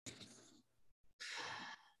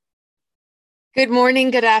Good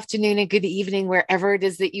morning, good afternoon, and good evening, wherever it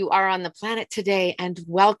is that you are on the planet today, and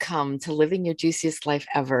welcome to Living Your Juiciest Life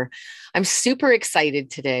Ever. I'm super excited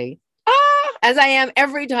today, as I am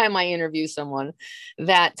every time I interview someone,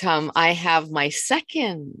 that I have my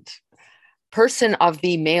second person of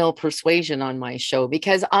the male persuasion on my show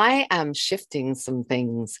because I am shifting some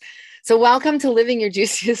things. So, welcome to Living Your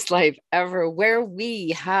Juiciest Life Ever, where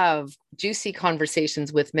we have juicy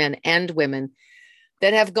conversations with men and women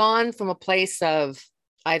that have gone from a place of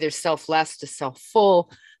either selfless to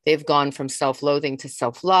self-full. They've gone from self-loathing to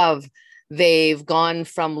self-love. They've gone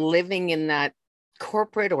from living in that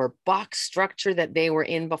corporate or box structure that they were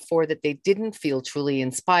in before that they didn't feel truly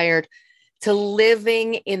inspired to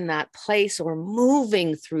living in that place or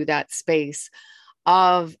moving through that space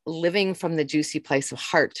of living from the juicy place of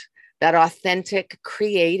heart, that authentic,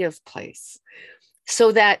 creative place,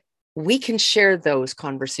 so that we can share those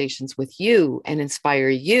conversations with you and inspire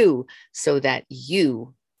you so that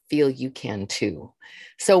you feel you can too.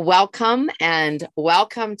 So welcome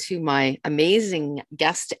to my amazing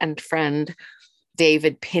guest and friend,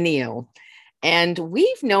 David Pinio. And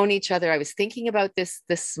we've known each other. I was thinking about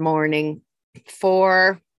this morning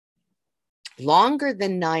for longer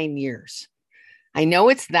than 9 years. I know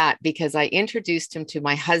it's that because I introduced him to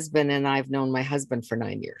my husband and I've known my husband for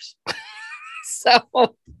 9 years. So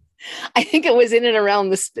I think it was in and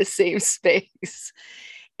around the same space.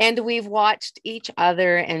 And we've watched each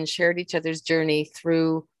other and shared each other's journey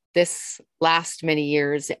through this last many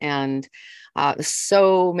years. And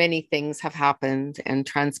so many things have happened and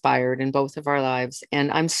transpired in both of our lives.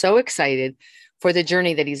 And I'm so excited for the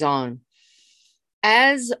journey that he's on.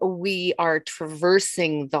 As we are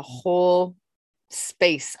traversing the whole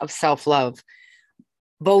space of self-love,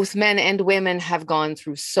 both men and women have gone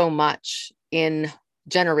through so much in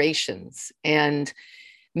generations, and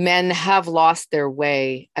men have lost their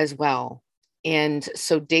way as well. And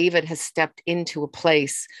so David has stepped into a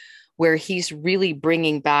place where he's really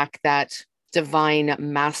bringing back that divine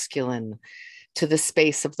masculine to the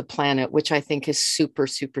space of the planet, which I think is super,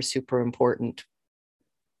 super, super important.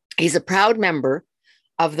 He's a proud member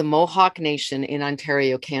of the Mohawk Nation in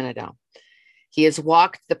Ontario, Canada. He has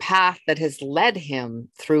walked the path that has led him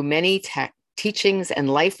through many teachings and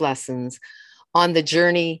life lessons on the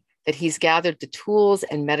journey that he's gathered the tools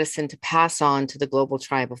and medicine to pass on to the global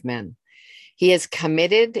tribe of men. He has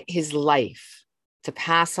committed his life to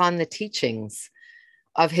pass on the teachings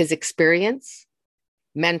of his experience,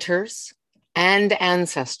 mentors, and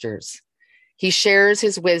ancestors. He shares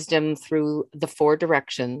his wisdom through the 4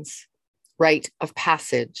 directions: rite of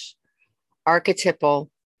passage, archetypal,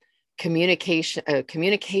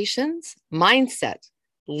 communications, mindset,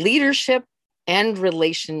 leadership, and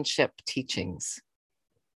relationship teachings.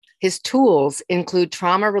 His tools include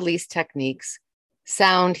trauma release techniques,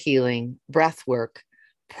 sound healing, breath work,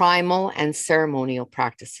 primal and ceremonial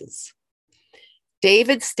practices.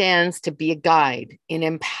 David stands to be a guide in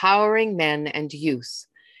empowering men and youth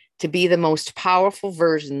to be the most powerful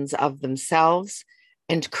versions of themselves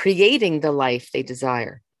and creating the life they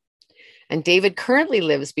desire. And David currently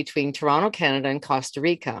lives between Toronto, Canada, and Costa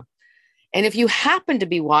Rica. And if you happen to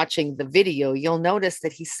be watching the video, you'll notice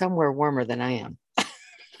that he's somewhere warmer than I am.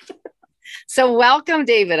 So welcome,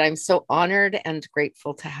 David. I'm so honored and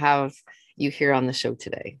grateful to have you here on the show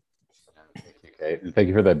today. Thank you, Kate. Thank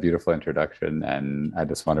you for that beautiful introduction. And I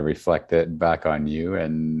just want to reflect it back on you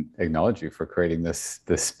and acknowledge you for creating this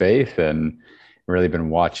space, and really been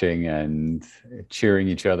watching and cheering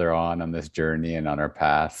each other on this journey and on our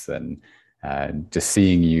paths, and just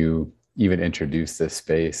seeing you even introduce this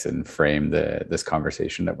space and frame this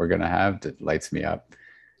conversation that we're going to have, that lights me up.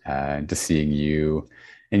 Just seeing you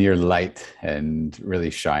in your light and really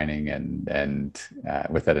shining, and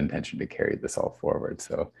with that intention to carry this all forward.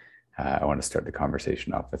 So I want to start the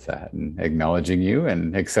conversation off with that and acknowledging you,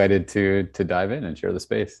 and excited to dive in and share the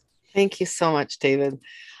space. Thank you so much, David.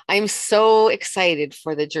 I'm so excited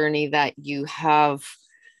for the journey that you have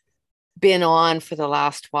been on for the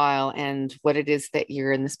last while, and what it is that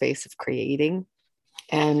you're in the space of creating,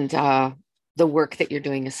 and the work that you're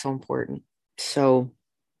doing is so important. So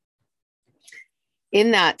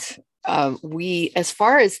in that, as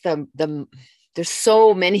far as there's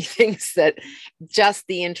so many things that just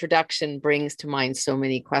the introduction brings to mind, so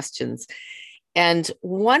many questions. And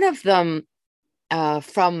one of them,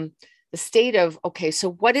 from the state of, okay,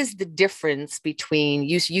 so what is the difference between,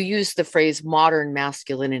 you use the phrase modern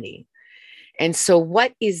masculinity. And so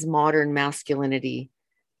what is modern masculinity,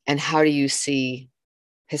 and how do you see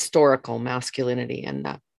historical masculinity, and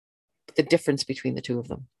the difference between the two of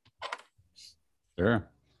them? Sure.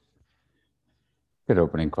 Good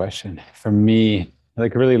opening question. For me,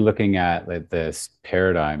 like really looking at like this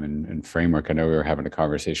paradigm and framework. I know we were having a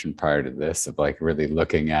conversation prior to this of like really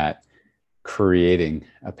looking at creating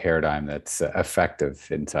a paradigm that's effective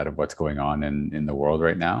inside of what's going on in the world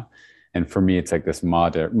right now. And for me, it's like this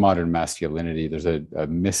modern masculinity. There's a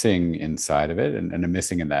missing inside of it, and a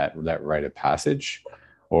missing in that rite of passage,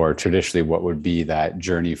 or traditionally what would be that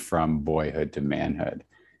journey from boyhood to manhood.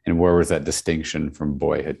 And where was that distinction from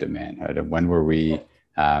boyhood to manhood? And when were we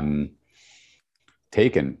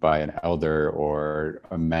taken by an elder or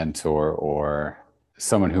a mentor or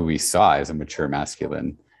someone who we saw as a mature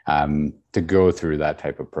masculine, to go through that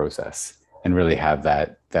type of process and really have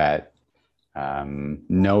that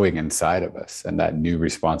knowing inside of us and that new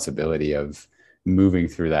responsibility of moving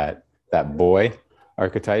through that boy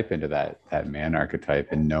archetype into that man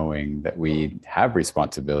archetype, and knowing that we have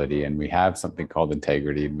responsibility and we have something called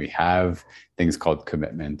integrity and we have things called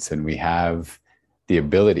commitments and we have the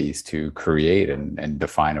abilities to create and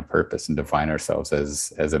define a purpose and define ourselves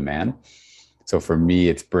as a man. So for me,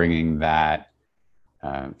 it's bringing that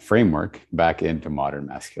framework back into modern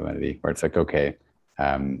masculinity, where it's like, okay,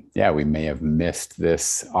 yeah, we may have missed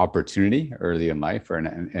this opportunity early in life or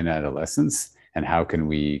in adolescence, and how can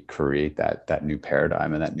we create that new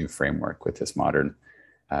paradigm and that new framework with this modern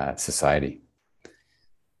society?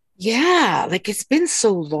 Yeah, like it's been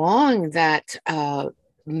so long that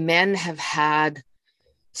men have had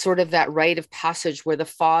sort of that rite of passage where the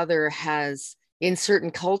father has, in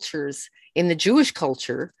certain cultures, in the Jewish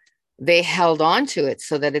culture, they held on to it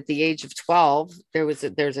so that at the age of 12,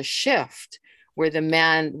 there's a shift where the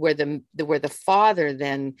man, where the father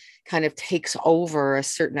then kind of takes over a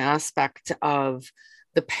certain aspect of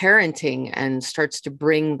the parenting and starts to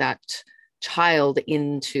bring that child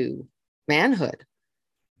into manhood.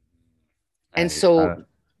 And I, so,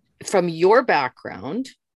 from your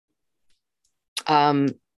background,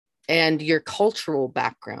 um, and your cultural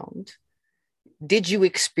background, did you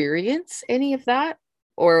experience any of that?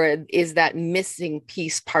 Or is that missing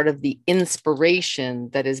piece part of the inspiration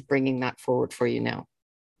that is bringing that forward for you now?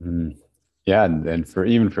 mm, yeah, and for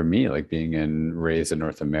even for me, like being raised in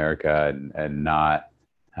North America and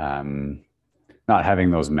um, not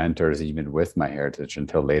having those mentors even with my heritage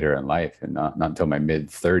until later in life, and not until my mid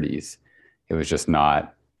 30s, it was just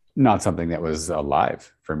not something that was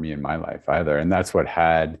alive for me in my life either. And that's what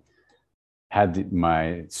had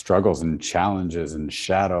my struggles and challenges and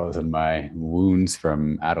shadows and my wounds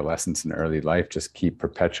from adolescence and early life just keep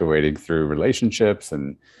perpetuating through relationships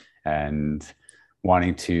and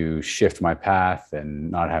wanting to shift my path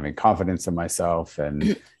and not having confidence in myself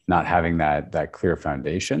and not having that clear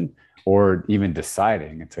foundation, or even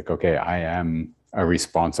deciding it's like, okay, I am a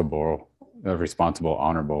responsible,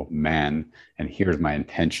 honorable man, and here's my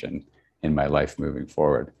intention in my life moving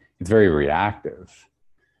forward. It's very reactive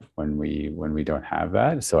when we don't have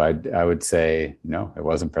that. So I would say no, it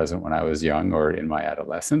wasn't present when I was young or in my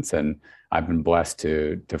adolescence, and I've been blessed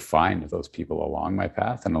to find those people along my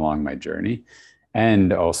path and along my journey,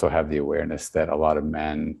 and also have the awareness that a lot of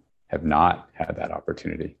men have not had that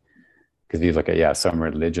opportunity. Because you look at, yeah, some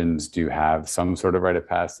religions do have some sort of rite of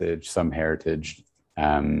passage, some heritage,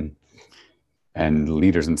 um, and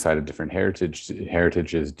leaders inside of different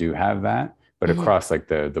heritages do have that, but Mhm. across like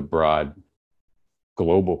the broad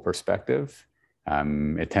global perspective,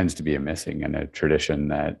 it tends to be a missing and a tradition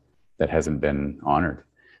that hasn't been honored.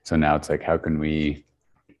 So now it's like, how can we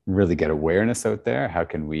really get awareness out there? How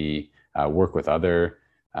can we work with other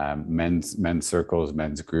men's circles,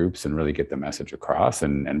 men's groups, and really get the message across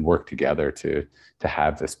and work together to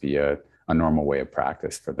have this be a normal way of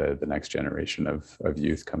practice for the next generation of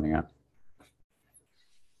youth coming up?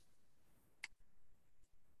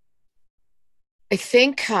 I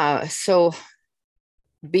think so.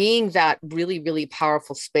 Being that really, really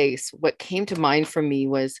powerful space, what came to mind for me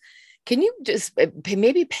was, can you just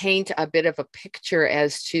maybe paint a bit of a picture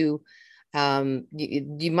as to,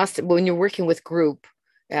 you must, when you're working with group,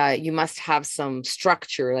 you must have some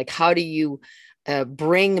structure. Like, how do you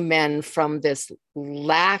bring men from this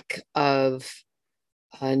lack of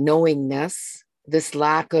knowingness, this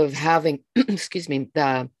lack of having, excuse me,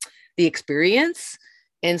 the experience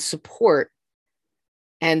and support,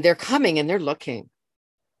 and they're coming and they're looking,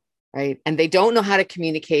 right? And they don't know how to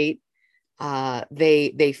communicate.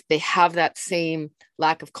 They have that same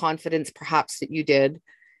lack of confidence, perhaps, that you did.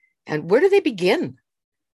 And where do they begin?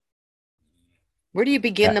 Where do you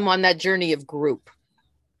begin Yeah, them on that journey of group?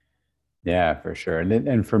 yeah, for sure.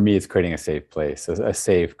 And for me, it's creating a safe place, a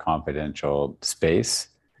safe, confidential space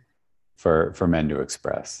for men to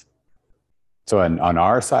express. So on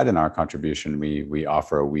our side, in our contribution, we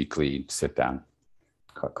offer a weekly sit down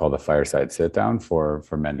called the fireside sit down for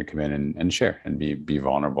men to come in and share and be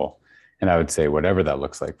vulnerable. And I would say whatever that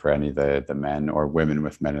looks like for any of the men or women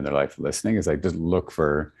with men in their life listening is like, just look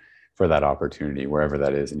for that opportunity, wherever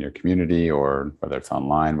that is in your community, or whether it's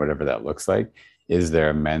online, whatever that looks like. Is there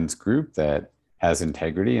a men's group that has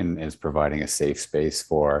integrity and is providing a safe space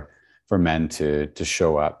for men to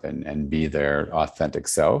show up and be their authentic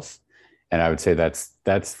self? And I would say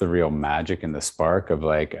that's the real magic and the spark of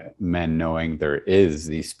like men knowing there is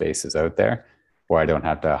these spaces out there where I don't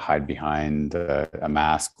have to hide behind a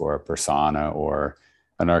mask or a persona or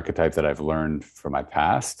an archetype that I've learned from my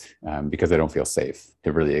past, because I don't feel safe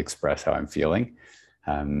to really express how I'm feeling.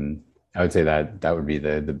 I would say that would be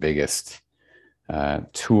the biggest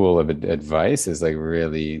tool of advice, is like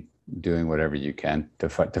really doing whatever you can to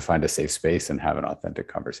find a safe space and have an authentic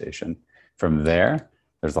conversation. From there,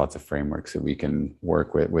 there's lots of frameworks that we can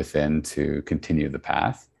work within to continue the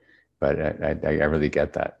path. But I really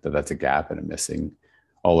get that's a gap and a missing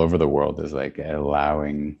all over the world, is like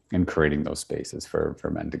allowing and creating those spaces for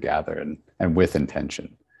men to gather and with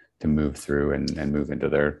intention to move through and move into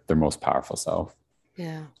their most powerful self.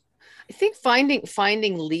 Yeah. I think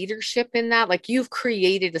finding leadership in that, like you've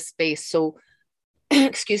created a space. So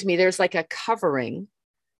excuse me, there's like a covering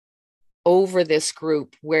over this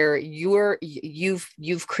group where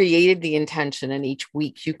you've created the intention, and each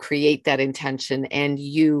week you create that intention and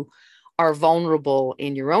you are vulnerable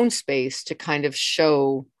in your own space to kind of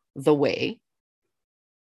show the way.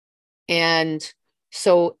 And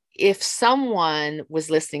so if someone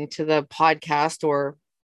was listening to the podcast, or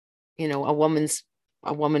a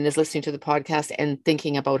woman is listening to the podcast and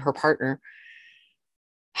thinking about her partner,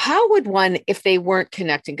 how would one, if they weren't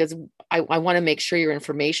connecting, because I want to make sure your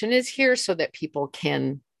information is here so that people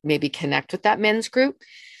can maybe connect with that men's group.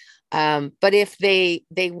 But if they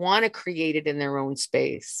want to create it in their own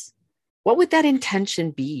space, what would that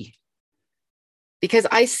intention be? Because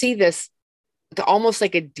I see this almost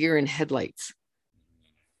like a deer in headlights.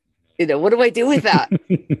 What do I do with that?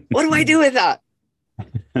 What do I do with that?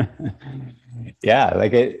 Yeah,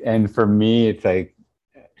 like it. And for me, it's like,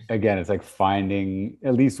 again, it's like finding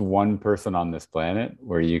at least one person on this planet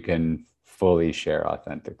where you can fully share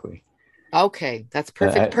authentically. Okay, that's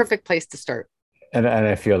perfect place to start. And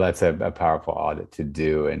I feel that's a powerful audit to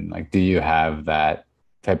do. And like, do you have that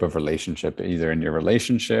type of relationship, either in your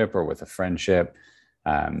relationship or with a friendship?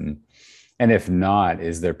 And if not,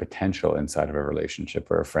 is there potential inside of a relationship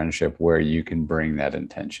or a friendship where you can bring that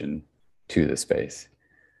intention to the space?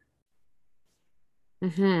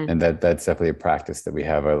 Mm-hmm. And that's definitely a practice that we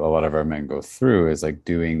have a lot of our men go through, is like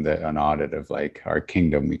doing an audit of like our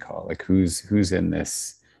kingdom, we call it, like who's in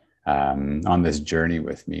this on this journey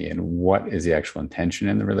with me, and what is the actual intention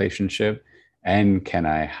in the relationship, and can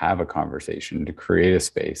I have a conversation to create a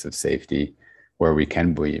space of safety where we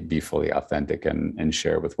can be fully authentic and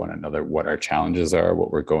share with one another what our challenges are,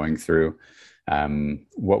 what we're going through,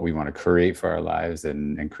 what we want to create for our lives,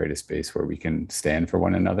 and create a space where we can stand for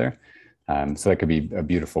one another. So that could be a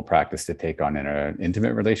beautiful practice to take on in an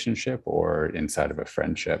intimate relationship or inside of a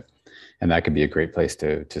friendship. And that could be a great place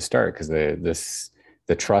to start, because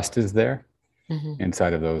the trust is there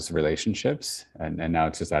inside of those relationships. And now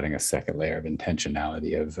it's just adding a second layer of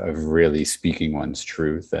intentionality of really speaking one's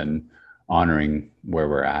truth and honoring where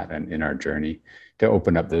we're at and in our journey, to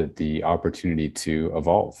open up the opportunity to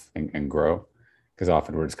evolve and grow. Because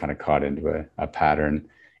often we're just kind of caught into a pattern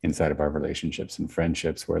inside of our relationships and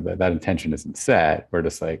friendships where that intention isn't set. We're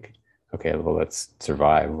just like, okay, well, let's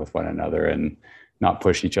survive with one another and not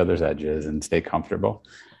push each other's edges and stay comfortable,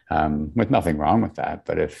 with nothing wrong with that.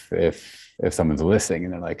 But if someone's listening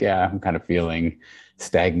and they're like, yeah, I'm kind of feeling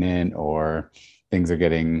stagnant, or things are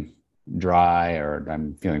getting dry, or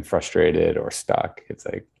I'm feeling frustrated or stuck, it's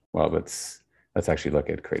like, well, let's actually look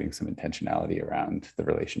at creating some intentionality around the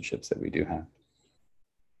relationships that we do have.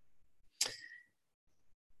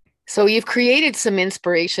 So you've created some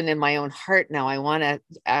inspiration in my own heart. Now I want to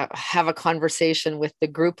have a conversation with the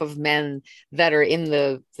group of men that are in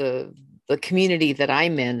the community that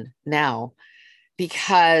I'm in now,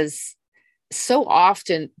 because so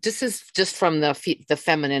often, this is just from the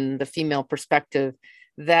feminine, the female perspective,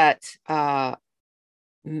 that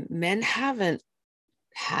men haven't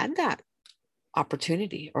had that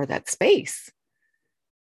opportunity or that space.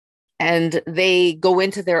 And they go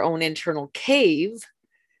into their own internal cave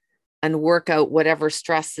and work out whatever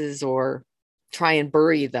stresses or try and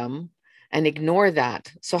bury them and ignore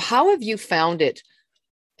that. So how have you found it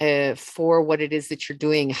for what it is that you're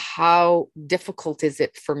doing? How difficult is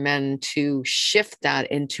it for men to shift that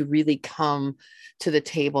and to really come to the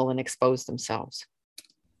table and expose themselves?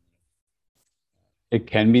 It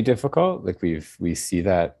can be difficult. Like we see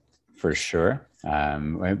that for sure.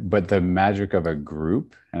 But the magic of a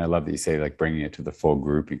group, and I love that you say like bringing it to the full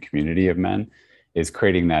group and community of men, is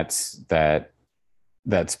creating that space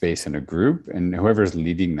in a group, and whoever's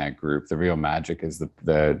leading that group, the real magic is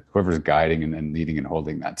the whoever's guiding and leading and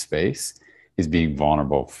holding that space is being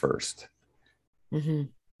vulnerable first. Mm-hmm.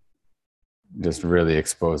 Just really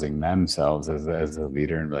exposing themselves as a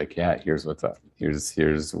leader and be like, yeah, here's what's up.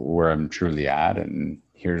 Here's where I'm truly at, and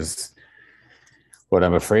here's what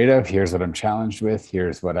I'm afraid of. Here's what I'm challenged with.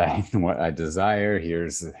 Here's what I what I desire.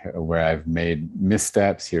 Here's where I've made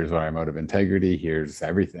missteps. Here's where I'm out of integrity. Here's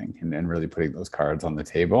everything, and then really putting those cards on the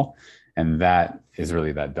table, and that is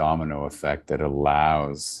really that domino effect that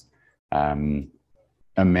allows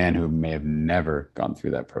a man who may have never gone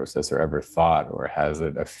through that process or ever thought or has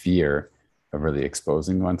a fear of really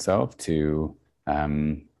exposing oneself to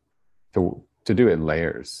do it in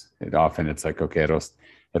layers. It's like, okay,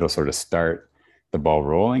 it'll sort of start the ball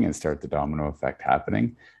rolling and start the domino effect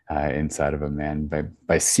happening inside of a man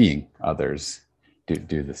by seeing others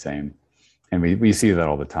do the same. And we see that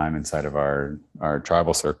all the time inside of our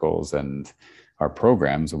tribal circles and our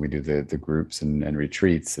programs when we do the groups and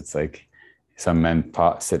retreats. It's like some men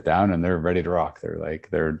sit down and they're ready to rock. They're like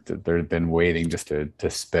they've been waiting just to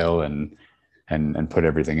spill and put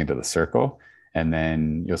everything into the circle. And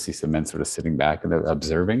then you'll see some men sort of sitting back and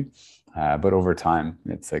observing. But over time,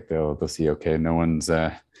 it's like they'll see, okay, no one's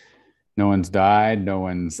died, no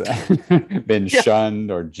one's been Yeah.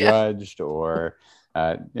 shunned or Yeah. judged, or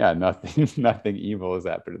nothing evil has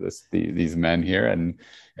happened to these men here, and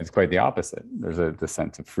it's quite the opposite. There's the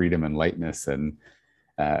sense of freedom and lightness and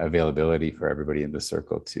availability for everybody in the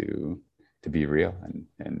circle to be real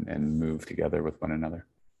and move together with one another.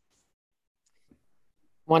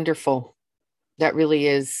 Wonderful. That really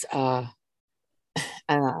is an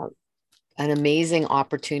amazing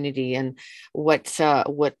opportunity. And what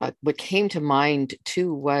came to mind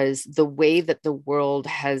too was the way that the world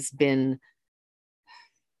has been.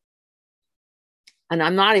 And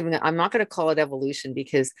I'm not going to call it evolution,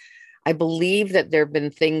 because I believe that there have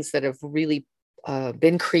been things that have really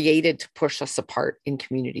been created to push us apart in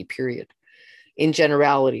community, period, in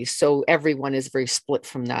generality. So everyone is very split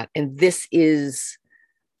from that. And this is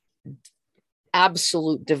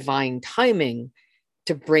absolute divine timing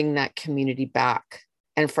to bring that community back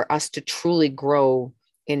and for us to truly grow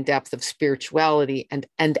in depth of spirituality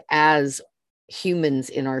and as humans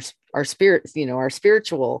in our spirits, our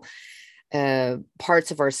spiritual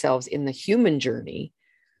parts of ourselves in the human journey.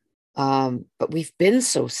 But we've been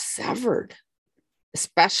so severed,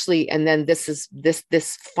 especially, and then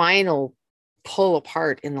this final pull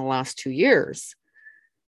apart in the last 2 years,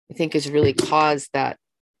 I think has really caused that.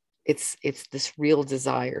 It's this real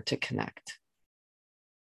desire to connect.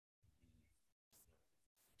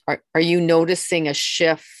 Are you noticing a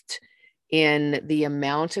shift in the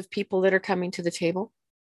amount of people that are coming to the table?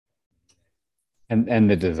 And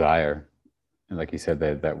the desire, and like you said,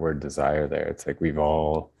 that word desire there, it's like we've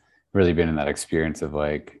all really been in that experience of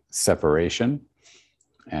like separation,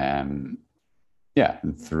 and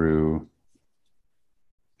through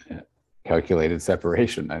calculated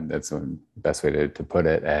separation, and that's the best way to put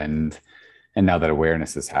it. And now that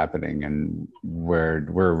awareness is happening, and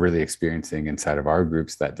we're really experiencing inside of our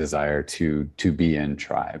groups that desire to be in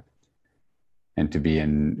tribe and to be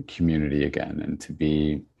in community again, and to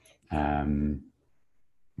be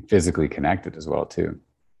physically connected as well too.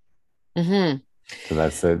 Mm-hmm. So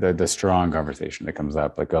that's the strong conversation that comes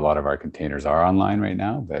up. Like a lot of our containers are online right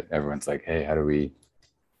now, but everyone's like, hey, how do we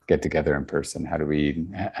get together in person? How do we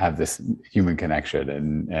have this human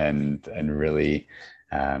connection and really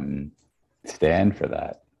stand for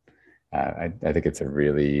that? I think it's a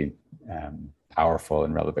really powerful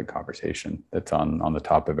and relevant conversation that's on the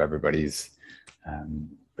top of everybody's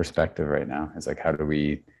perspective right now. It's like, how do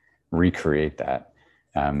we recreate that?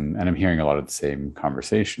 And I'm hearing a lot of the same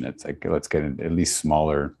conversation. It's like, let's get at least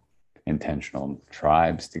smaller intentional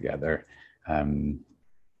tribes together and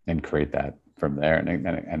create that from there,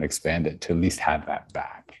 and expand it to at least have that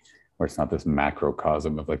back, where it's not this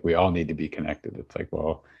macrocosm of like, we all need to be connected. It's like,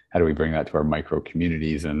 well, how do we bring that to our micro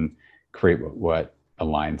communities and create what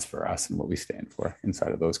aligns for us and what we stand for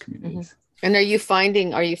inside of those communities? Mm-hmm. And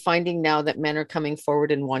are you finding now that men are coming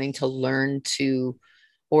forward and wanting to learn to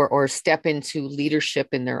or step into leadership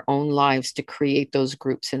in their own lives to create those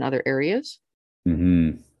groups in other areas?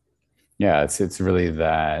 Mm-hmm. Yeah, it's really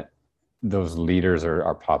that those leaders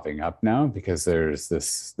are popping up now, because there's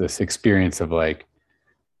this experience of like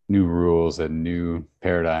new rules and new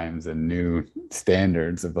paradigms and new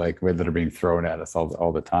standards of like that are being thrown at us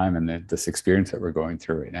all the time. And this experience that we're going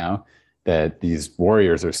through right now that these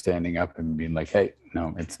warriors are standing up and being like, hey,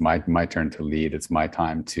 no, it's my turn to lead. It's my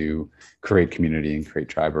time to create community and create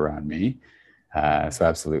tribe around me. So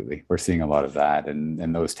absolutely, we're seeing a lot of that,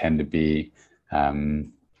 and those tend to be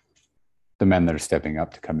the men that are stepping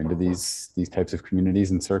up to come into these types of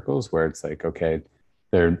communities and circles where it's like, okay,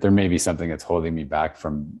 there may be something that's holding me back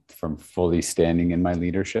from fully standing in my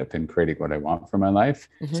leadership and creating what I want for my life.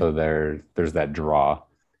 Mm-hmm. So there's that draw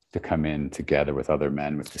to come in together with other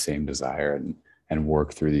men with the same desire and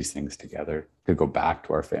work through these things together, to go back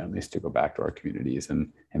to our families, to go back to our communities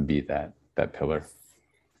and be that pillar.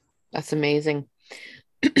 That's amazing.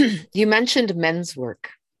 You mentioned men's work.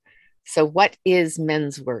 So what is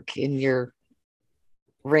men's work in your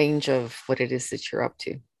range of what it is that you're up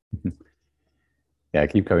to? Yeah, I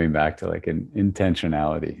keep coming back to like an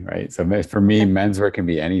intentionality, right? So for me, men's work can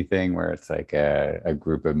be anything where it's like a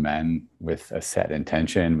group of men with a set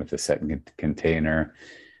intention, with a set container,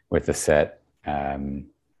 with a set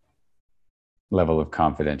level of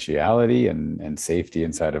confidentiality and safety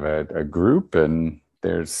inside of a group. And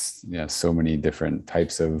there's so many different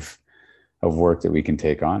types of work that we can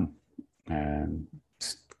take on. And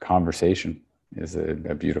conversation is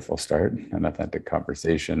a beautiful start, an authentic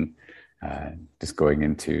conversation. Just going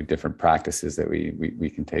into different practices that we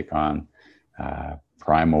can take on,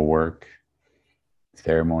 primal work,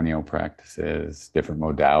 ceremonial practices, different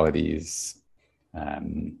modalities,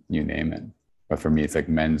 you name it. But for me, it's like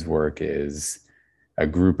men's work is a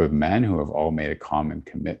group of men who have all made a common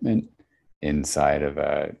commitment inside of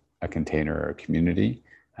a container or a community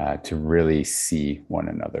to really see one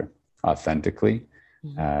another authentically,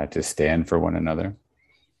 to stand for one another,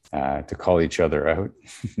 to call each other out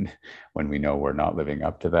when we know we're not living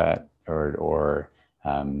up to that or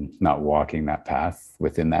not walking that path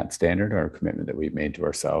within that standard or commitment that we've made to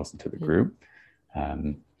ourselves and to the group.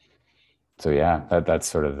 So yeah, that's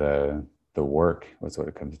sort of the work. Was what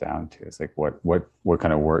it comes down to. It's like what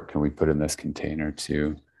kind of work can we put in this container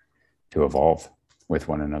to evolve with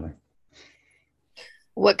one another?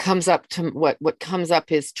 What comes up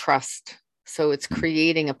is trust. So it's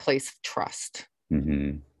creating a place of trust.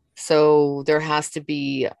 Mm-hmm. So there has to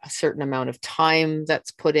be a certain amount of time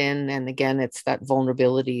that's put in. And again, it's that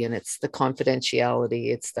vulnerability and it's the confidentiality.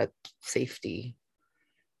 It's that safety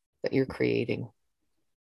that you're creating.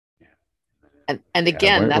 And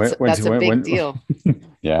again, that's a big deal.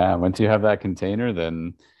 Yeah. Once you have that container,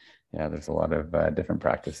 then yeah, there's a lot of different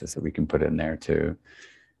practices that we can put in there to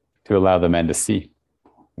allow the men to see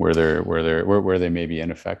where they may be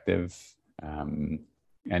ineffective,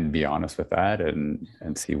 and be honest with that and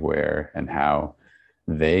see where and how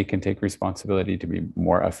they can take responsibility to be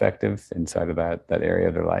more effective inside of that area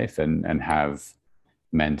of their life and have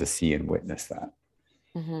men to see and witness that.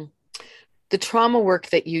 Mm-hmm. The trauma work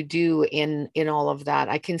that you do in all of that,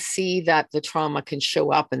 I can see that the trauma can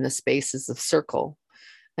show up in the spaces of circle.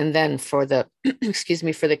 And then for the,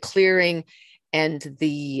 for the clearing and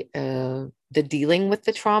the dealing with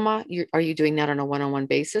the trauma, are you doing that on a one-on-one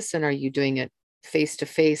basis? And are you doing it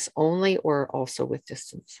face-to-face only or also with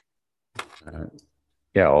distance?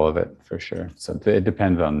 Yeah, all of it for sure. So it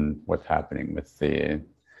depends on what's happening with the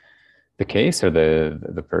case or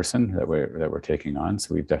the person that we're taking on.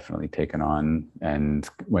 So we've definitely taken on and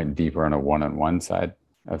went deeper on a one-on-one side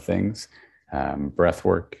of things. Breath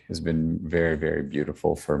work has been very, very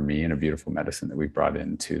beautiful for me and a beautiful medicine that we brought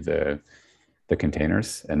into the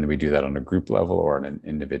containers. And we do that on a group level or on an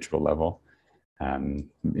individual level.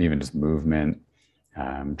 Even just movement,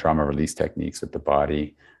 trauma release techniques with the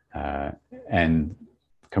body, and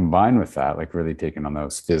combined with that, like really taking on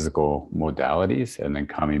those physical modalities and then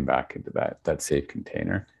coming back into that safe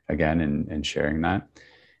container again and sharing that.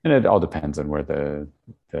 And it all depends on where the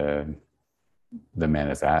man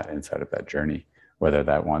is at inside of that journey, whether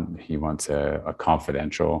he wants a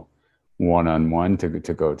confidential one-on-one to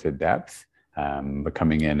go to depth, but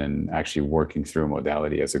coming in and actually working through a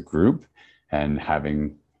modality as a group and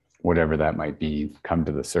having whatever that might be come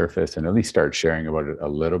to the surface and at least start sharing about it a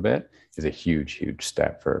little bit is a huge, huge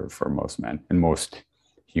step for most men and most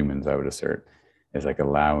humans, I would assert, is like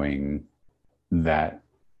allowing that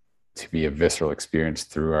to be a visceral experience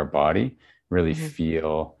through our body, really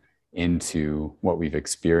feel into what we've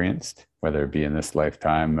experienced, whether it be in this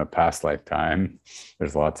lifetime, a past lifetime.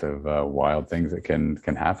 There's lots of wild things that can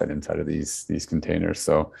happen inside of these containers.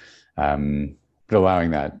 So but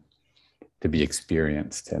allowing that to be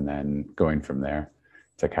experienced and then going from there.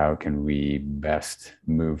 It's like, how can we best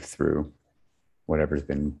move through whatever's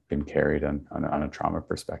been carried on a trauma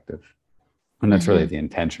perspective? And that's really the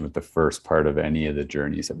intention with the first part of any of the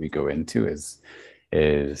journeys that we go into is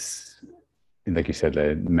like you said,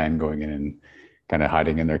 the men going in and kind of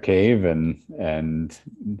hiding in their cave and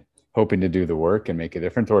hoping to do the work and make a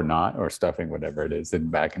difference, or not, or stuffing whatever it is in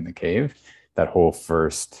back in the cave. That whole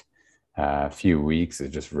first few weeks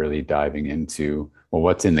is just really diving into, well,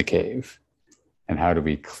 what's in the cave, and how do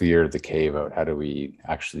we clear the cave out? How do we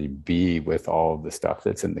actually be with all of the stuff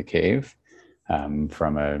that's in the cave,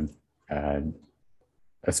 from a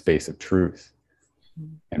space of truth,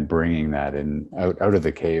 and bringing that in out of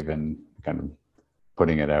the cave and kind of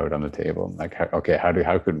putting it out on the table. Like,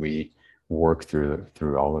 how could we work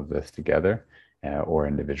through all of this together, or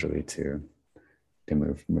individually to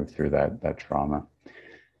move through that trauma.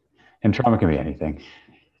 And trauma can be anything.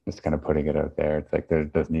 Just kind of putting it out there. It's like there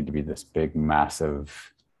doesn't need to be this big,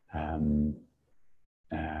 massive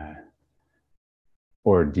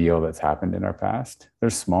ordeal that's happened in our past.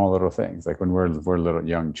 There's small little things. Like when we're little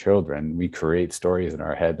young children, we create stories in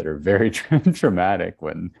our head that are very traumatic,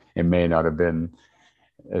 when it may not have been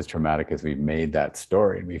as traumatic as we've made that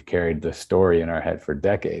story. And we've carried the story in our head for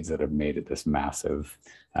decades that have made it this massive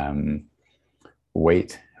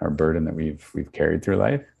weight or burden that we've carried through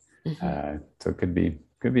life. So it could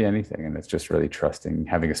be anything, and it's just really trusting,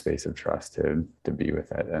 having a space of trust to be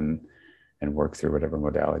with it and work through whatever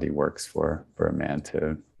modality works for a man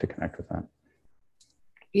to connect with that.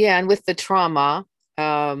 Yeah, and with the trauma,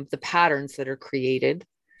 the patterns that are created,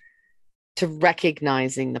 to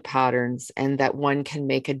recognizing the patterns, and that one can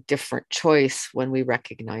make a different choice when we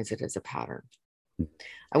recognize it as a pattern.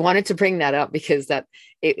 I wanted to bring that up because that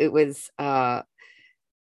it was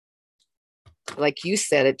like you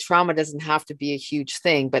said, trauma doesn't have to be a huge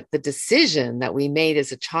thing, but the decision that we made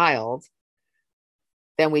as a child,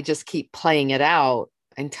 then we just keep playing it out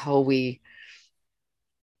until we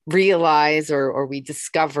realize or we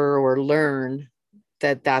discover or learn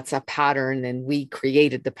that that's a pattern and we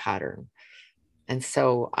created the pattern. And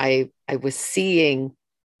so I was seeing,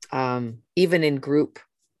 even in group,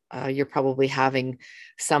 you're probably having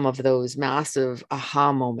some of those massive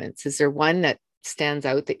aha moments. Is there one that stands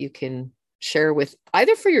out that you can share with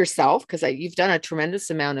either for yourself, because you've done a tremendous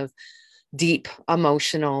amount of deep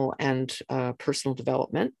emotional and personal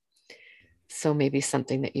development, so maybe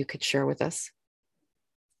something that you could share with us?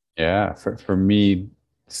 Yeah, for me,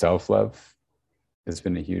 self-love has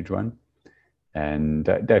been a huge one, and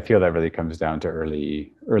I feel that really comes down to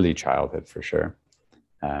early childhood for sure,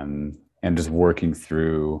 and just working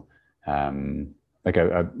through, like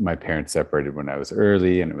my parents separated when I was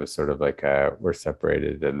early, and it was sort of like we're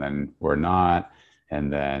separated and then we're not,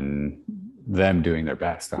 and then them doing their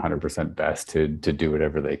best, 100% best to do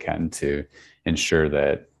whatever they can to ensure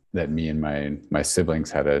that me and my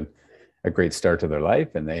siblings had a great start to their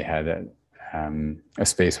life, and they had a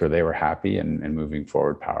space where they were happy and moving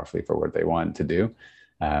forward powerfully for what they wanted to do.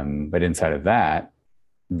 But inside of that,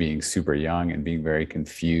 being super young and being very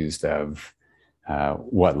confused of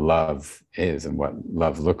what love is and what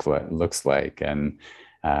love looks like. And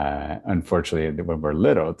unfortunately, when we're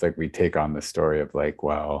little, it's like we take on the story of like,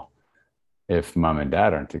 well, if mom and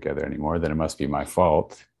dad aren't together anymore, then it must be my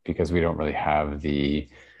fault, because we don't really have the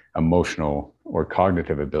emotional or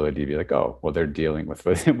cognitive ability to be like, oh, well, they're dealing with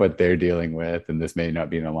what they're dealing with, and this may not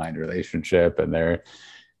be an aligned relationship, and they're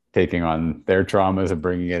taking on their traumas and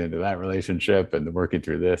bringing it into that relationship and working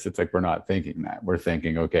through this. It's like, we're not thinking that. We're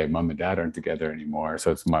thinking, okay, mom and dad aren't together anymore,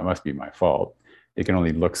 so it must be my fault. It can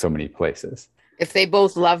only look so many places. If they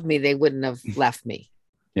both loved me, they wouldn't have left me.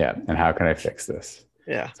 Yeah. And how can I fix this?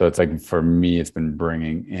 Yeah. So it's like, for me, it's been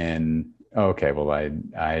bringing in, okay, well, I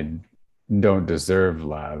don't deserve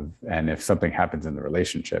love. And if something happens in the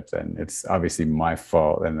relationship, then it's obviously my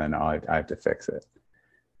fault. And then I have to fix it.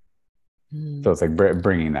 So it's like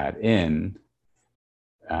bringing that in,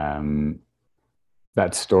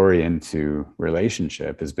 that story into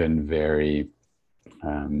relationship has been very,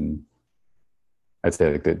 I'd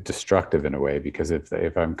say like destructive in a way, because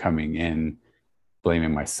if I'm coming in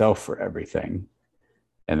blaming myself for everything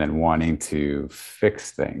and then wanting to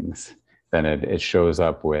fix things, then it shows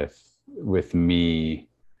up with me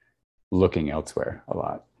looking elsewhere a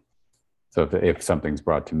lot. So if something's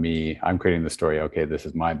brought to me, I'm creating the story, okay, this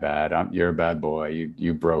is my bad. You're a bad boy.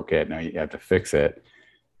 You broke it. Now you have to fix it.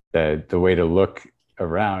 The way to look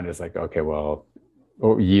around is like, okay, well,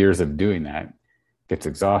 years of doing that gets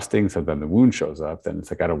exhausting. So then the wound shows up. Then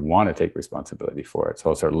it's like, I don't want to take responsibility for it. So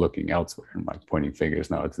I'll start looking elsewhere and like pointing fingers.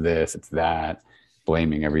 No, it's this, it's that,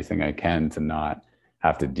 blaming everything I can to not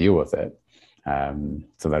have to deal with it.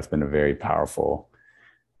 So that's been a very powerful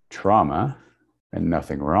trauma. And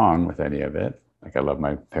nothing wrong with any of it. Like, I love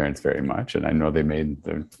my parents very much, and I know they made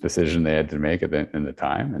the decision they had to make in the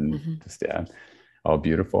time, and just all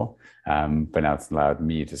beautiful. But now it's allowed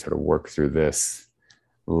me to sort of work through this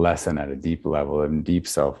lesson at a deep level and deep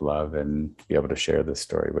self-love, and be able to share this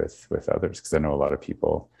story with others. Because I know a lot of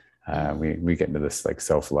people, we get into this like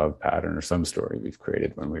self-love pattern or some story we've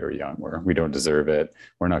created when we were young, where we don't deserve it,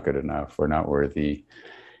 we're not good enough, we're not worthy.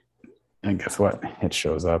 And guess what? It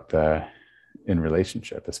shows up in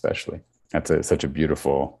relationship, especially. That's such a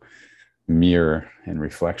beautiful mirror and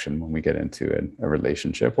reflection when we get into a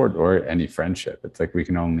relationship or any friendship. It's like we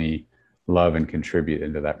can only love and contribute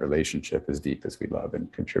into that relationship as deep as we love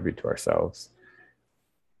and contribute to ourselves.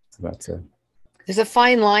 So that's it. There's a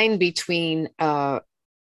fine line between I'm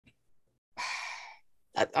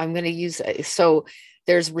going to use, so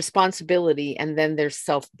there's responsibility and then there's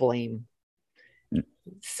self-blame.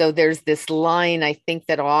 So there's this line, I think,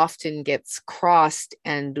 that often gets crossed,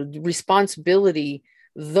 and responsibility,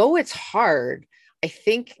 though it's hard, I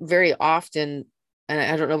think very often, and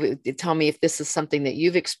I don't know, tell me if this is something that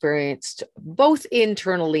you've experienced both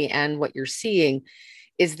internally and what you're seeing,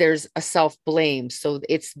 is there's a self-blame. So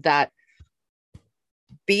it's that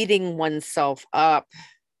beating oneself up.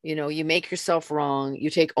 You know, you make yourself wrong, you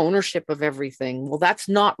take ownership of everything. Well, that's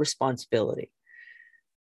not responsibility.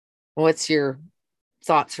 What's your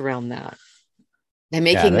thoughts around that and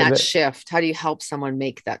making that shift? How do you help someone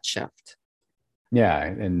make that shift? Yeah,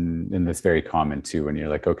 and that's very common too, when you're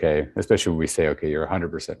like, okay, especially when we say, okay, you're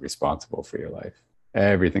 100% responsible for your life.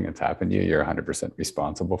 Everything that's happened to you, you're 100%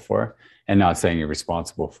 responsible for. And not saying you're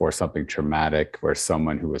responsible for something traumatic where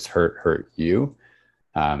someone who was hurt you.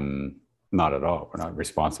 Not at all. We're not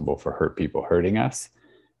responsible for hurt people hurting us.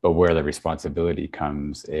 But where the responsibility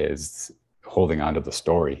comes is holding on to the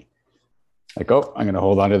story. Like, oh, I'm going to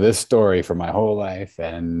hold on to this story for my whole life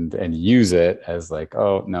and use it as like,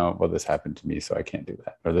 oh, no, well, this happened to me, so I can't do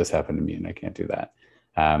that. Or this happened to me and I can't do that.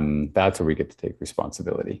 That's where we get to take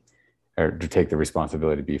responsibility, or to take the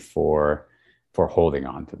responsibility before for holding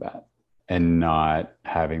on to that and not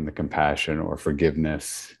having the compassion or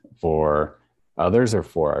forgiveness for others or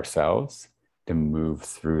for ourselves to move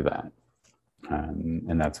through that.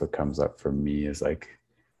 And that's what comes up for me, is like,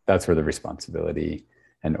 that's where the responsibility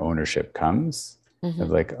and ownership comes.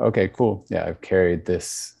 Of like, okay, cool. Yeah, I've carried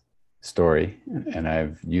this story and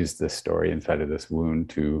I've used this story inside of this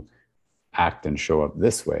wound to act and show up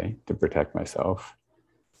this way to protect myself.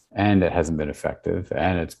 And it hasn't been effective.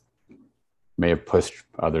 And it's may have pushed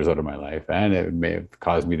others out of my life. And it may have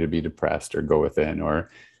caused me to be depressed or go within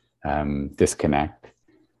or disconnect.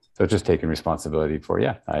 So just taking responsibility for,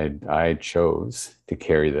 yeah, I chose to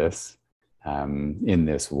carry this in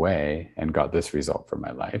this way and got this result for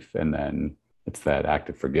my life. And then it's that act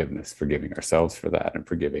of forgiveness, forgiving ourselves for that and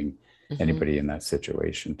forgiving anybody in that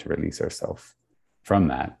situation, to release ourselves from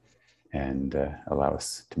that and allow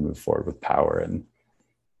us to move forward with power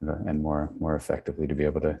and more effectively to be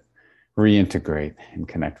able to reintegrate and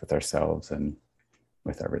connect with ourselves and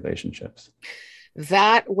with our relationships.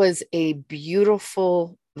 That was a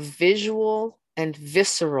beautiful visual and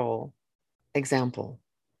visceral example.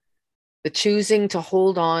 The choosing to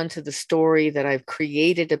hold on to the story that I've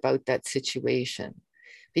created about that situation,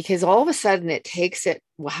 because all of a sudden it takes it,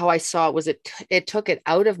 how I saw it was it took it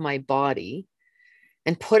out of my body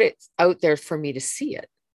and put it out there for me to see it.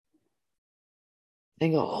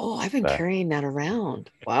 And go, oh, I've been carrying that around.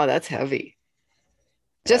 Wow, that's heavy.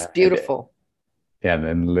 Just beautiful. Yeah, and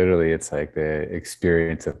then literally it's like the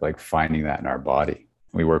experience of like finding that in our body.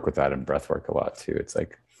 We work with that in breath work a lot too. It's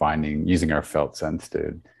like using our felt sense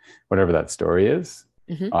to, whatever that story is,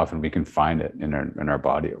 often we can find it in our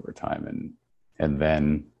body over time and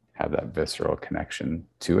then have that visceral connection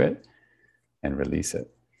to it and release it.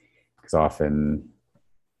 Because often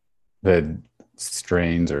the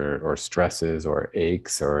strains or stresses or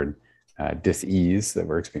aches or dis-ease that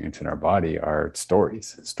we're experiencing in our body are stored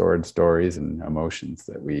stories and emotions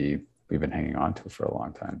that we've been hanging on to for a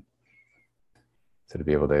long time. So to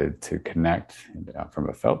be able to connect from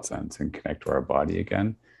a felt sense and connect to our body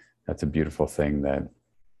again, that's a beautiful thing that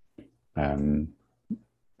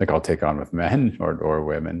like I'll take on with men or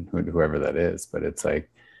women, whoever that is. But it's like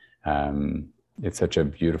it's such a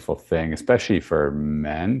beautiful thing, especially for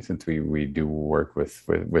men, since we do work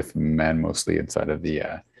with men mostly inside of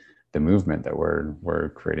the movement that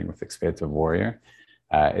we're creating with Expansive Warrior.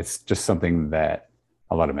 It's just something that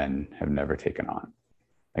a lot of men have never taken on.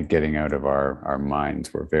 Like getting out of our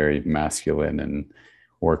minds. We're very masculine and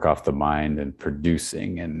work off the mind and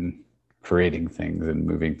producing and creating things and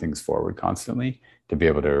moving things forward constantly. To be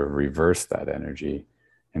able to reverse that energy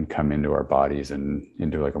and come into our bodies and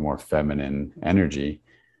into like a more feminine energy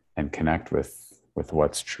and connect with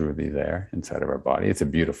what's truly there inside of our body. It's a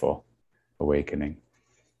beautiful awakening.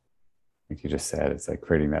 Like you just said, it's like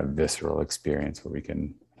creating that visceral experience where we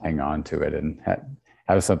can hang on to it and have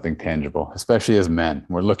have something tangible, especially as men.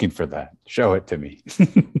 We're looking for that. Show it to me.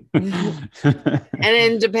 And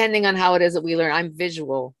then depending on how it is that we learn, I'm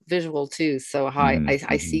visual too. So how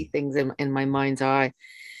I see things in my mind's eye.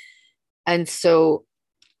 And so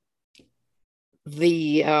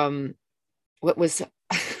the, what was,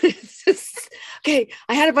 okay,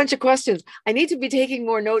 I had a bunch of questions. I need to be taking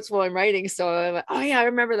more notes while I'm writing. So I'm like, oh yeah, I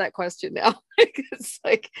remember that question now. It's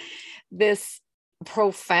like this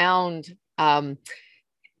profound,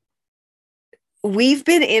 we've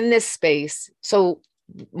been in this space. So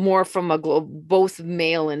more from a both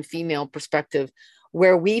male and female perspective,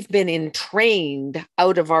 where we've been entrained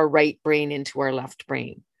out of our right brain into our left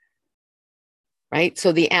brain. Right.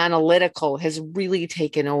 So the analytical has really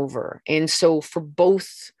taken over. And so for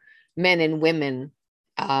both men and women,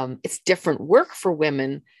 it's different work for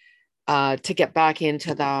women to get back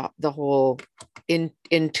into the whole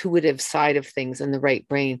intuitive side of things and the right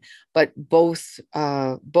brain. But both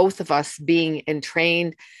of us being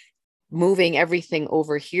entrained, moving everything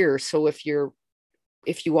over here. So if you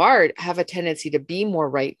have a tendency to be more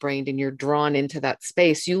right brained and you're drawn into that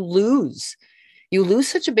space, you lose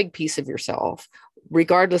such a big piece of yourself,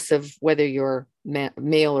 regardless of whether you're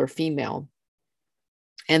male or female,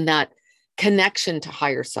 and that connection to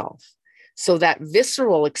higher self. So that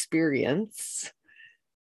visceral experience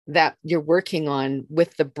that you're working on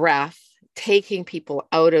with the breath, taking people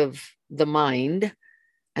out of the mind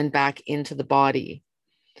and back into the body.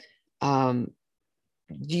 Do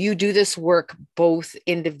you do this work both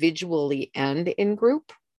individually and in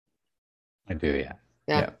group? I do, yeah.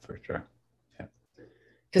 Yeah, for sure.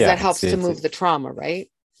 Because that helps to move the trauma, right?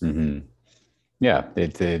 Mm-hmm. Yeah,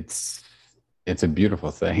 it's a beautiful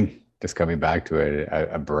thing. Just coming back to it,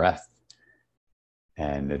 a breath,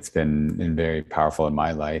 and it's been very powerful in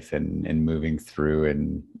my life, and moving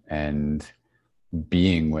through and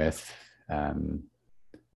being with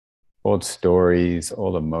old stories,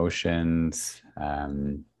 old emotions,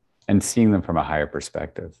 and seeing them from a higher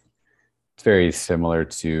perspective. It's very similar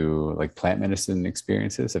to like plant medicine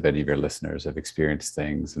experiences. If any of your listeners have experienced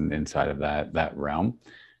things inside of that realm,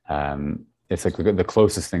 it's like the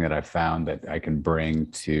closest thing that I've found that I can bring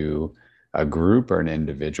to a group or an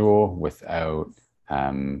individual without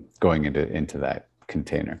going into that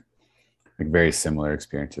container. Like very similar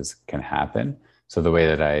experiences can happen. So the way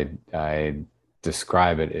that I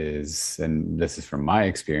describe it is, and this is from my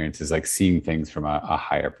experience, is like seeing things from a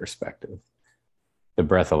higher perspective. The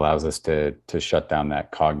breath allows us to shut down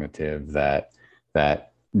that cognitive, that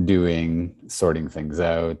doing, sorting things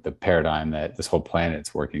out, the paradigm that this whole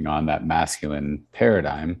planet's working on, that masculine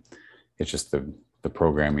paradigm. It's just the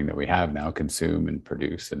programming that we have now, consume and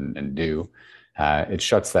produce and do. It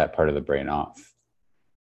shuts that part of the brain off.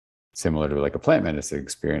 Similar to like a plant medicine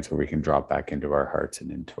experience where we can drop back into our hearts and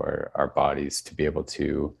into our bodies to be able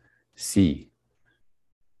to see.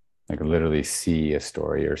 Like literally see a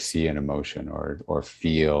story or see an emotion or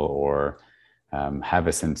feel or have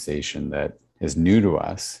a sensation that is new to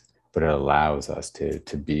us, but it allows us to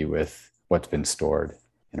be with what's been stored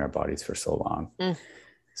in our bodies for so long.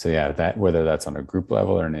 So yeah, that whether that's on a group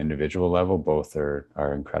level or an individual level, both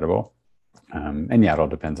are incredible. And yeah, it all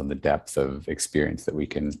depends on the depth of experience that we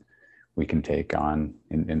can take on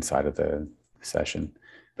inside of the session.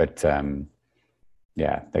 But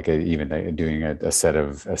yeah, like even doing a set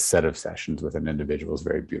of sessions with an individual is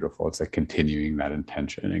very beautiful. It's like continuing that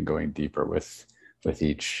intention and going deeper with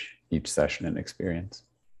each session and experience.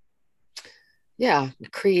 Yeah,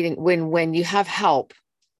 creating when you have help,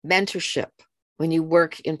 mentorship, when you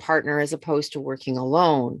work in partner as opposed to working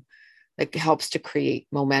alone, it helps to create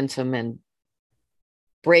momentum and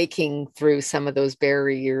breaking through some of those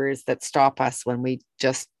barriers that stop us when we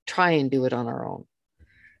just try and do it on our own.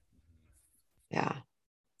 Yeah,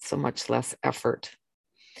 so much less effort.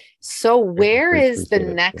 So where is the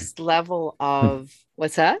next level of,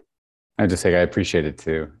 what's that? I just say I appreciate it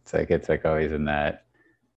too. It's like always in that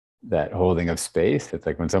holding of space. It's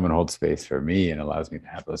like when someone holds space for me and allows me to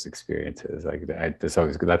have those experiences, like that's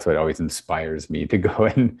what always inspires me to go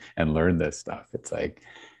and learn this stuff. It's like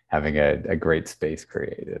having a great space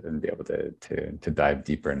created and be able to dive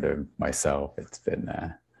deeper into myself. It's been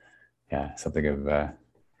something of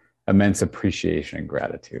immense appreciation and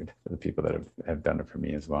gratitude for the people that have done it for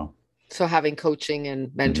me as well. So having coaching and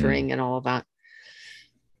mentoring and all of that.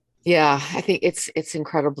 Yeah, I think it's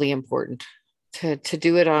incredibly important to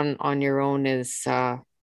do it on your own. Is I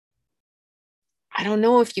don't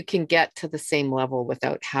know if you can get to the same level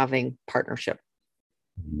without having partnership.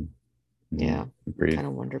 Yeah, I kind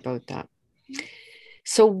of wonder about that.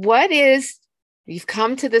 So you've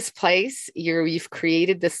come to this place, you've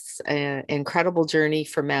created this incredible journey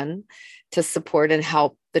for men to support and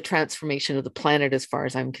help the transformation of the planet as far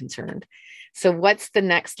as I'm concerned. So what's the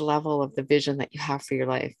next level of the vision that you have for your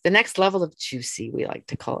life? The next level of juicy, we like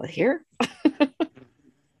to call it here.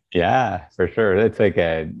 Yeah, for sure. It's like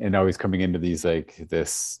and always coming into these like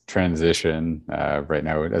this transition right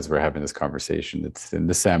now as we're having this conversation. It's in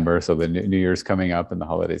December, so the New Year's coming up and the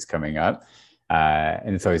holidays coming up,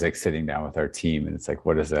 and it's always like sitting down with our team, and it's like,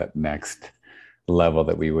 what is that next level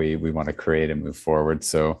that we want to create and move forward?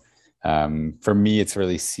 So for me, it's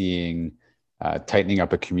really seeing tightening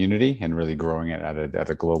up a community and really growing it at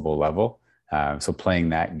a global level. So playing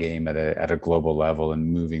that game at a global level and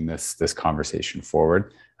moving this conversation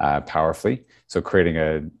forward powerfully. So creating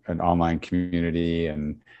an online community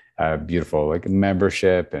and beautiful like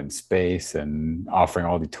membership and space and offering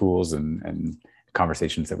all the tools and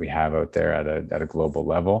conversations that we have out there at a global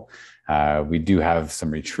level. We do have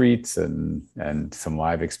some retreats and some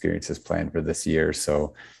live experiences planned for this year.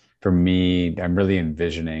 So for me, I'm really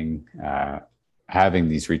envisioning having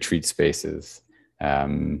these retreat spaces.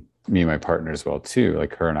 Me and my partner as well too,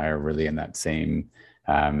 like her and I are really in that same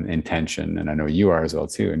intention, and I know you are as well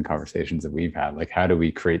too, in conversations that we've had, like how do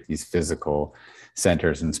we create these physical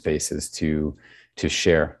centers and spaces to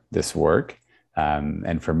share this work.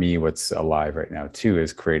 And for me, what's alive right now too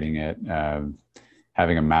is creating it,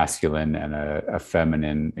 having a masculine and a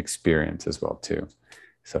feminine experience as well too.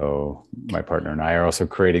 So my partner and I are also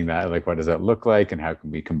creating that, like what does that look like and how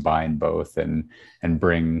can we combine both and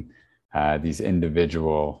bring these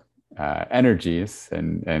individual energies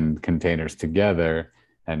and containers together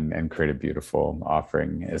and create a beautiful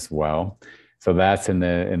offering as well. So that's in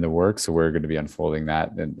the works. So we're going to be unfolding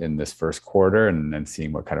that in this first quarter and then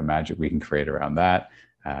seeing what kind of magic we can create around that.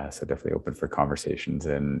 So definitely open for conversations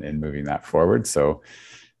and moving that forward. So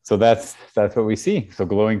that's what we see. So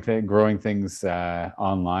growing things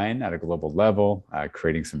online at a global level,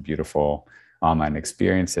 creating some beautiful online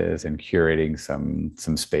experiences and curating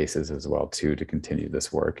some spaces as well too to continue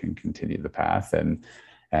this work and continue the path and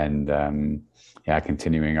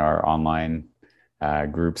continuing our online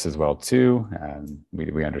groups as well too.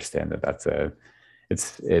 We understand that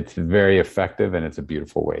it's very effective and it's a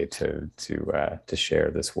beautiful way to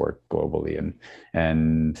share this work globally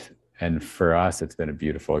and for us it's been a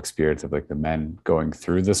beautiful experience of like the men going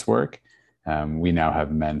through this work. We now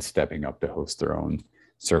have men stepping up to host their own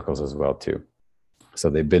circles as well too. So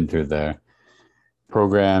they've been through the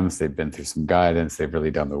programs, they've been through some guidance, they've really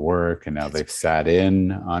done the work, and now they've sat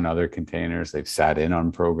in on other containers, they've sat in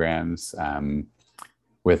on programs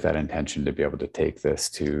with that intention to be able to take this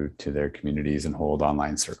to their communities and hold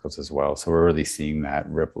online circles as well. So we're really seeing that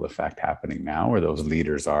ripple effect happening now where those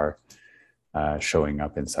leaders are showing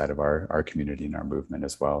up inside of our community and our movement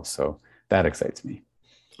as well. So that excites me.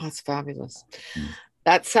 That's fabulous.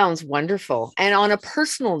 That sounds wonderful. And on a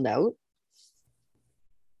personal note,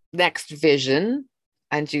 next vision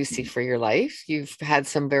and juicy for your life. You've had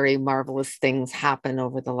some very marvelous things happen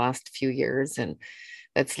over the last few years, and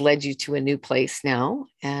that's led you to a new place now.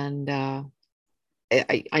 And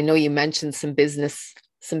I know you mentioned some business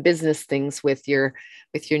things with your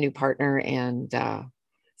new partner. And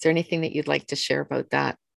is there anything that you'd like to share about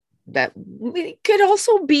that could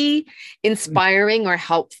also be inspiring or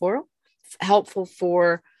helpful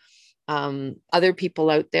for other people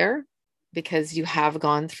out there? Because you have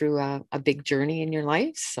gone through a big journey in your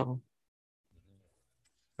life. So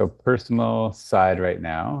personal side right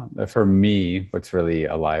now, for me, what's really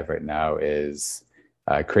alive right now is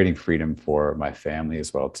creating freedom for my family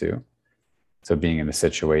as well too. So being in a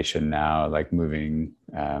situation now, like moving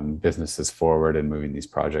businesses forward and moving these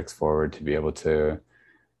projects forward to be able to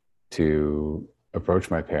approach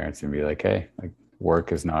my parents and be like, hey, like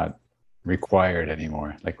work is not required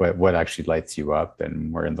anymore. Like what actually lights you up,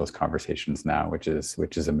 and we're in those conversations now, which is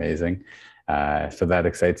amazing. So that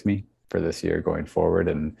excites me for this year going forward,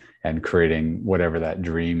 and creating whatever that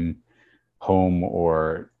dream home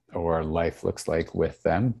or life looks like with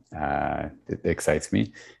them. It excites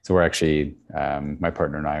me. So we're actually my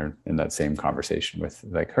partner and I are in that same conversation with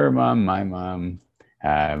like her mom, my mom,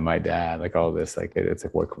 my dad, like all this, like it's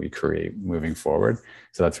like what can we create moving forward.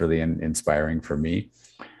 So that's really inspiring for me.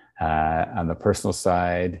 On the personal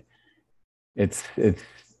side, it's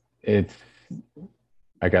like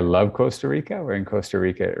I love Costa Rica. We're in Costa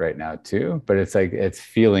Rica right now too, but it's like it's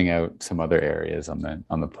feeling out some other areas on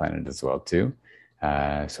the planet as well too.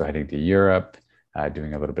 So heading to Europe,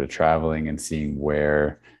 doing a little bit of traveling and seeing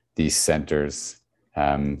where these centers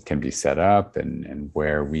can be set up and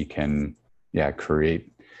where we can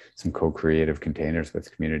create some co-creative containers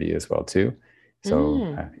with community as well too.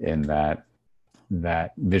 So in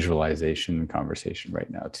that visualization conversation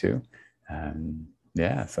right now too.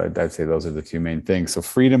 Yeah, so I'd say those are the two main things. So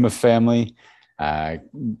freedom of family, uh,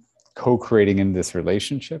 co-creating in this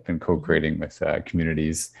relationship and co-creating with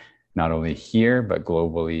communities, not only here but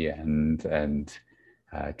globally and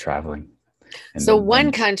traveling. And So then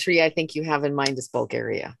one country I think you have in mind is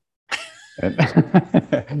Bulgaria.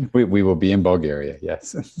 and we will be in Bulgaria,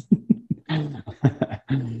 yes. And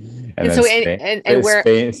And then so Spain, and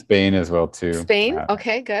where Spain as well too. Spain?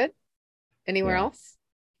 Okay, good. Anywhere Yeah, else?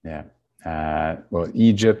 yeah. Well,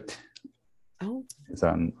 Egypt Oh, is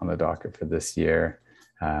on the docket for this year.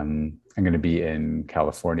 I'm going to be in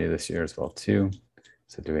California this year as well too.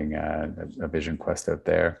 So doing a vision quest out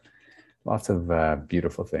there. Lots of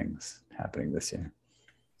beautiful things happening this year.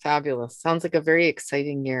 fabulous. Sounds like a very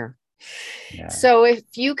exciting year. Yeah. So, if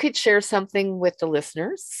you could share something with the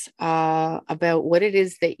listeners about what it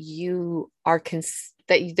is that you are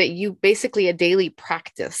that you basically a daily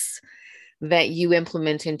practice that you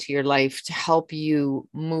implement into your life to help you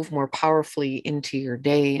move more powerfully into your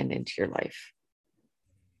day and into your life.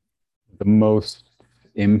 The most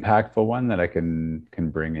impactful one that I can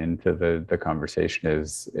bring into the conversation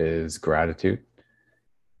is gratitude.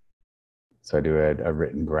 So I do a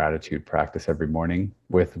written gratitude practice every morning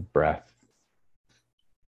with breath.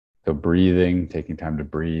 So breathing, taking time to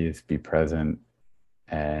breathe, be present,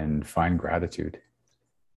 and find gratitude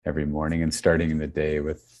every morning, and starting in the day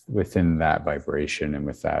within that vibration and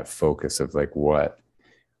with that focus of like what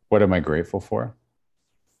am I grateful for,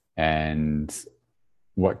 and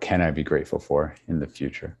what can I be grateful for in the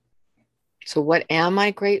future. So, what am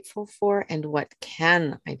I grateful for, and what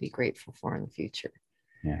can I be grateful for in the future?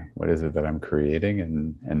 Yeah, what is it that I'm creating,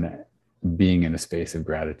 and being in a space of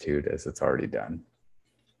gratitude as it's already done.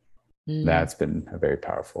 Mm, That's been a very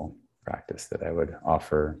powerful practice that I would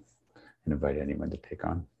offer and invite anyone to take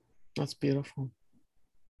on. that's beautiful.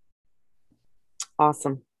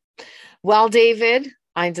 Awesome. Well, David,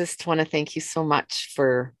 I just want to thank you so much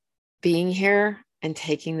for being here and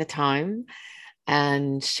taking the time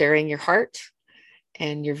and sharing your heart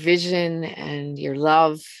and your vision and your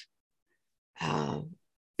love. Um,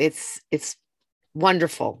 it's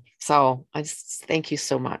wonderful. So I just thank you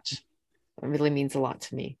so much. It really means a lot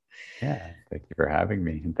to me. Yeah, thank you for having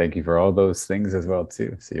me, and thank you for all those things as well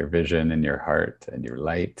too. So your vision and your heart and your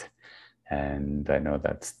light, and I know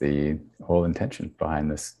that's the whole intention behind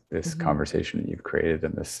this Mhm. conversation that you've created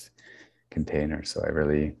in this container. So I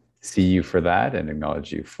really see you for that and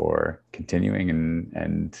acknowledge you for continuing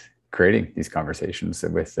and creating these conversations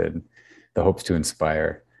with the hopes to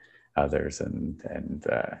inspire others. And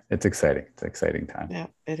it's exciting. It's an exciting time. Yeah,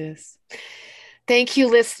 it is. Thank you,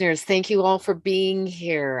 listeners. Thank you all for being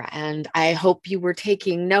here. And I hope you were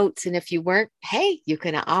taking notes. And if you weren't, hey, you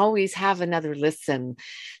can always have another listen.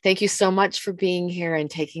 Thank you so much for being here and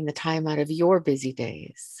taking the time out of your busy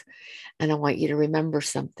days. And I want you to remember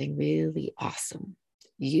something really awesome.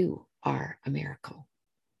 You are a miracle.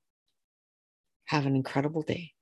 Have an incredible day.